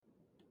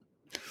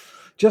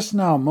Just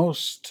now,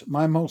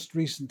 my most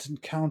recent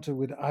encounter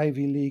with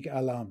Ivy League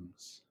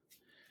alums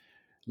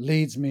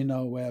leads me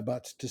nowhere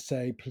but to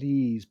say,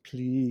 please,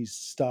 please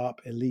stop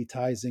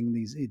elitizing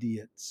these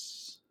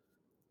idiots.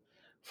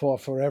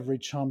 For every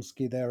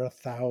Chomsky, there are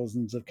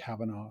thousands of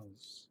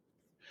Kavanaughs.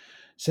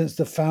 Since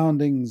the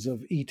foundings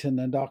of Eton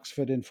and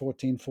Oxford in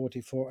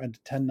 1444 and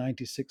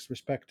 1096,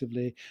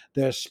 respectively,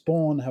 their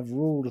spawn have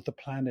ruled the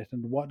planet.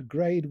 And what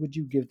grade would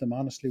you give them?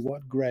 Honestly,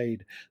 what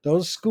grade?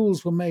 Those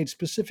schools were made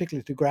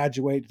specifically to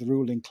graduate the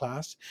ruling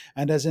class.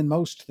 And as in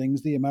most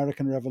things, the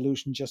American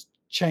Revolution just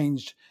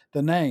changed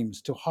the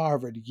names to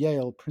Harvard,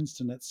 Yale,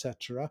 Princeton,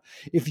 etc.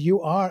 If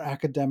you are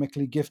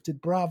academically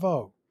gifted,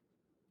 bravo.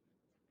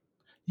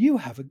 You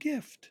have a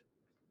gift.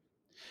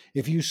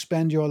 If you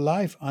spend your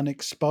life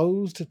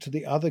unexposed to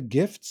the other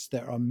gifts,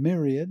 there are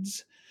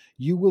myriads,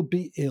 you will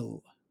be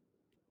ill.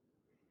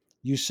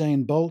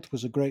 Usain Bolt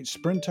was a great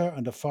sprinter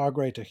and a far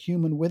greater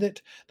human with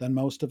it than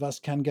most of us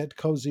can get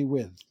cozy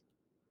with.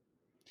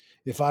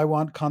 If I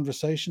want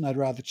conversation, I'd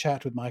rather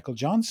chat with Michael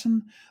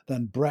Johnson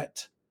than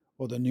Brett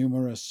or the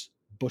numerous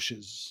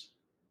Bushes.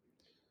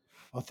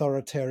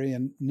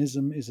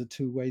 Authoritarianism is a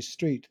two-way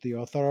street. The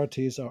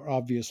authorities are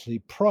obviously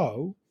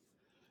pro,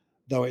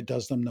 though it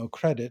does them no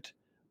credit,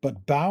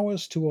 but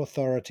bowers to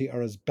authority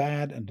are as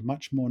bad and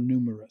much more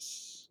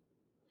numerous.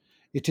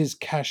 It is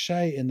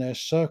cachet in their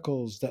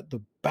circles that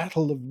the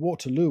Battle of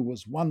Waterloo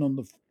was won on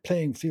the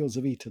playing fields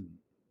of Eton.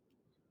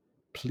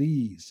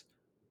 Please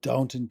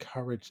don't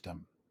encourage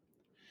them.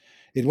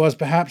 It was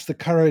perhaps the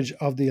courage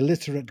of the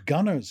illiterate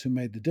gunners who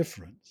made the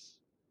difference.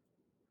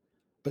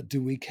 But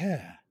do we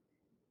care?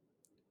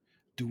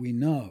 Do we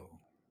know?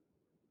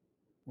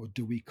 Or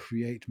do we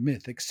create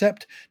myth,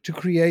 except to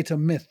create a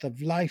myth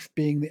of life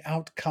being the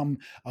outcome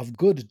of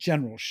good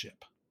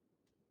generalship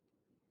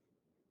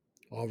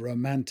or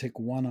romantic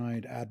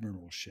one-eyed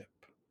admiralship?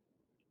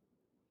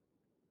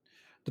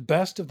 The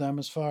best of them,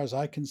 as far as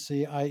I can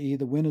see, i.e.,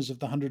 the winners of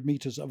the 100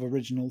 meters of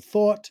original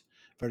thought,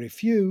 very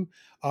few,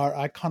 are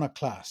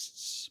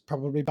iconoclasts,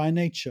 probably by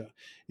nature.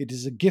 It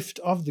is a gift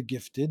of the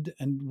gifted,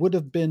 and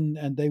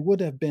they would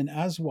have been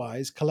as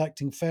wise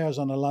collecting fares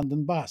on a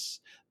London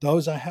bus.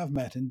 Those I have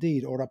met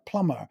indeed, or a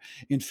plumber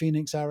in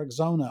Phoenix,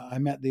 Arizona, I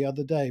met the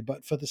other day.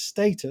 But for the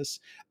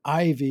status,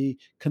 Ivy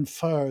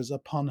confers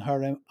upon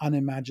her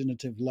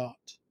unimaginative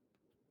lot.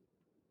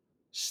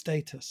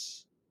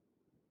 Status.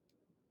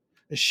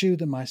 Eschew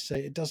them, I say.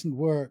 It doesn't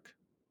work.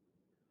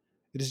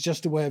 It is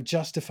just a way of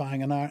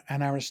justifying an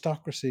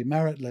aristocracy,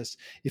 meritless.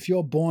 If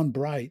you're born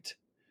bright,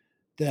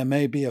 there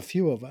may be a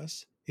few of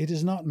us. It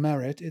is not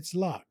merit, it's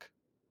luck.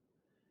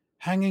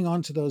 Hanging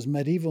on to those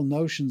medieval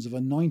notions of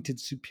anointed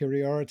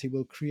superiority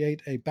will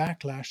create a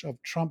backlash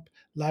of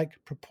Trump-like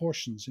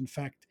proportions. In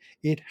fact,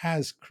 it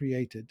has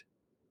created.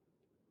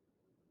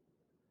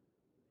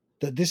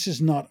 That this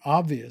is not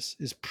obvious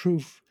is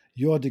proof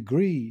your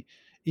degree,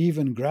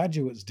 even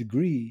graduate's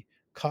degree,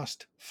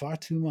 cost far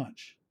too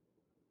much.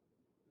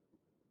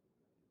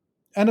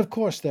 And of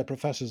course, their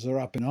professors are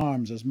up in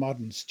arms as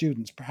modern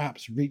students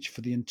perhaps reach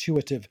for the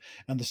intuitive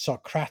and the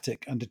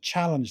Socratic and to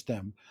challenge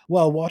them.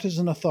 Well, what is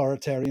an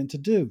authoritarian to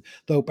do?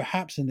 Though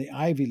perhaps in the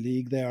Ivy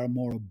League they are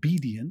more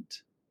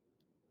obedient,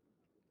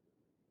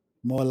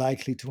 more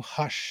likely to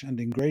hush and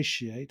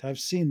ingratiate. I've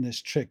seen this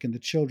trick in the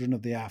children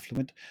of the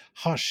affluent.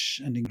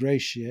 Hush and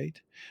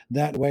ingratiate.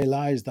 That way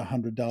lies the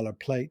 $100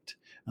 plate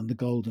and the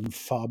golden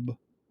fob.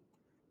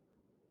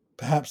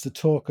 Perhaps the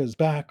talkers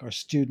back are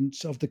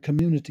students of the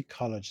community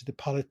college, the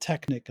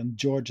Polytechnic, and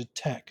Georgia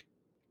Tech,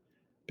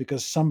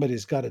 because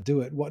somebody's got to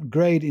do it. What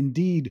grade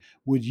indeed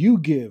would you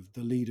give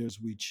the leaders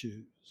we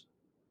choose?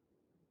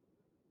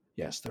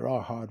 Yes, there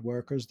are hard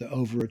workers, the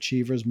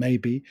overachievers,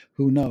 maybe,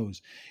 who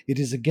knows? It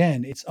is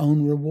again its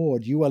own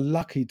reward. You are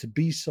lucky to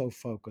be so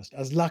focused,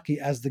 as lucky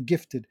as the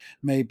gifted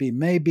may be.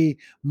 Maybe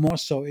more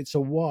so it's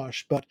a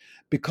wash, but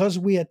because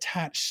we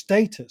attach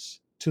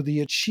status to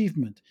the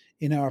achievement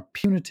in our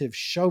punitive,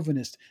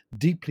 chauvinist,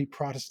 deeply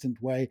Protestant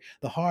way,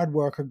 the hard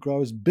worker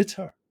grows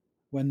bitter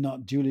when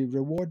not duly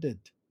rewarded.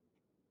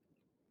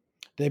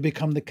 They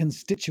become the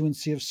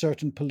constituency of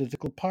certain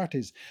political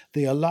parties,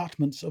 the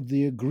allotments of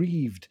the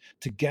aggrieved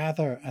to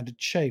gather and to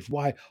chafe.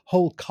 Why,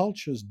 whole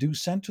cultures do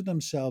center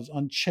themselves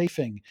on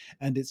chafing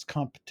and its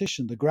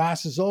competition. The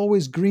grass is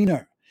always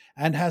greener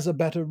and has a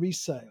better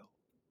resale.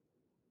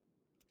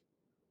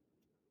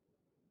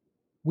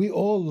 We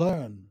all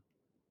learn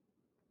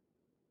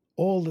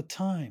all the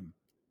time,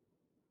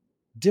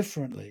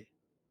 differently,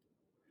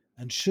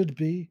 and should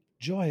be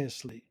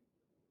joyously.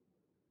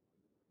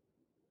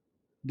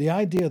 The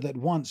idea that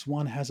once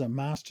one has a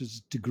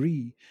master's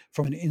degree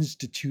from an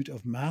institute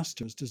of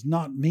masters does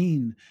not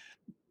mean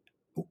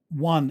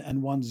one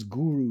and one's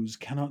gurus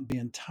cannot be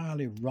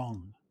entirely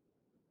wrong.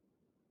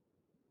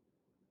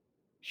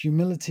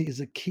 Humility is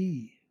a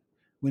key.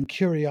 When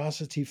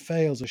curiosity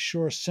fails, a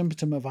sure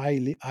symptom of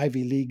Ivy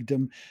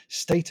Leaguedom,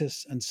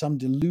 status, and some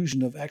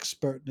delusion of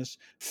expertness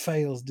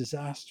fails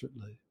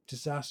disastrously.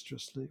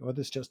 disastrously, or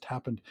this just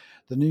happened.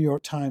 The New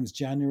York Times,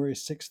 January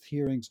 6th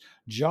hearings.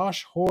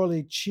 Josh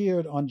Hawley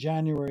cheered on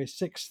January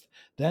 6th.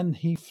 Then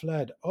he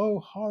fled. Oh,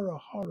 horror,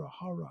 horror,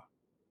 horror.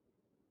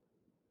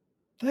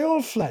 They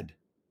all fled.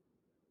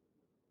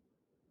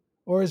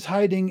 Or is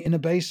hiding in a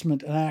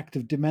basement an act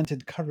of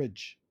demented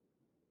courage?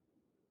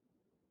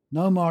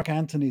 No Mark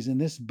Antony's in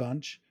this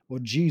bunch, or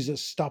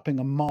Jesus stopping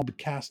a mob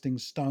casting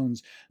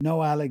stones.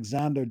 No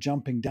Alexander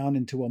jumping down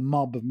into a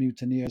mob of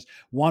mutineers.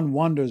 One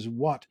wonders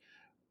what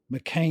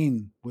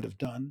McCain would have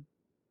done.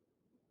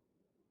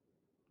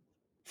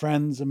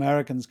 Friends,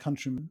 Americans,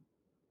 countrymen.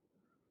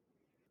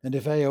 And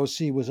if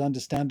AOC was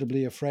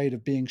understandably afraid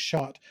of being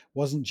shot,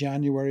 wasn't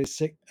January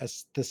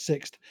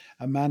 6th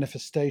a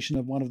manifestation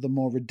of one of the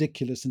more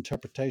ridiculous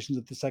interpretations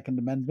of the Second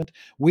Amendment?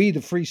 We,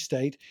 the Free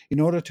State, in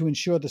order to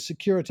ensure the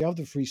security of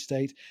the Free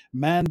State,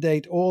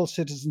 mandate all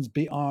citizens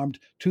be armed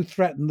to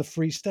threaten the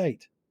Free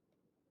State.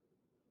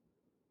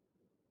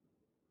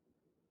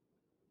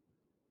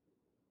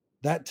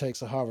 That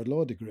takes a Harvard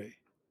Law degree.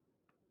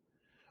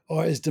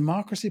 Or is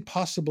democracy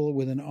possible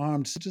with an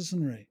armed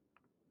citizenry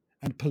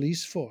and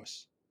police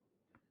force?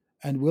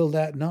 And will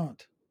that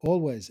not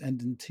always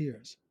end in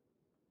tears?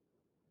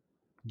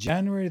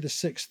 January the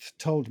 6th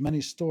told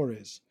many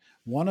stories.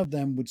 One of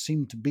them would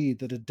seem to be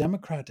that a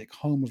democratic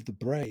home of the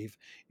brave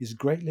is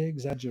greatly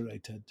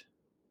exaggerated.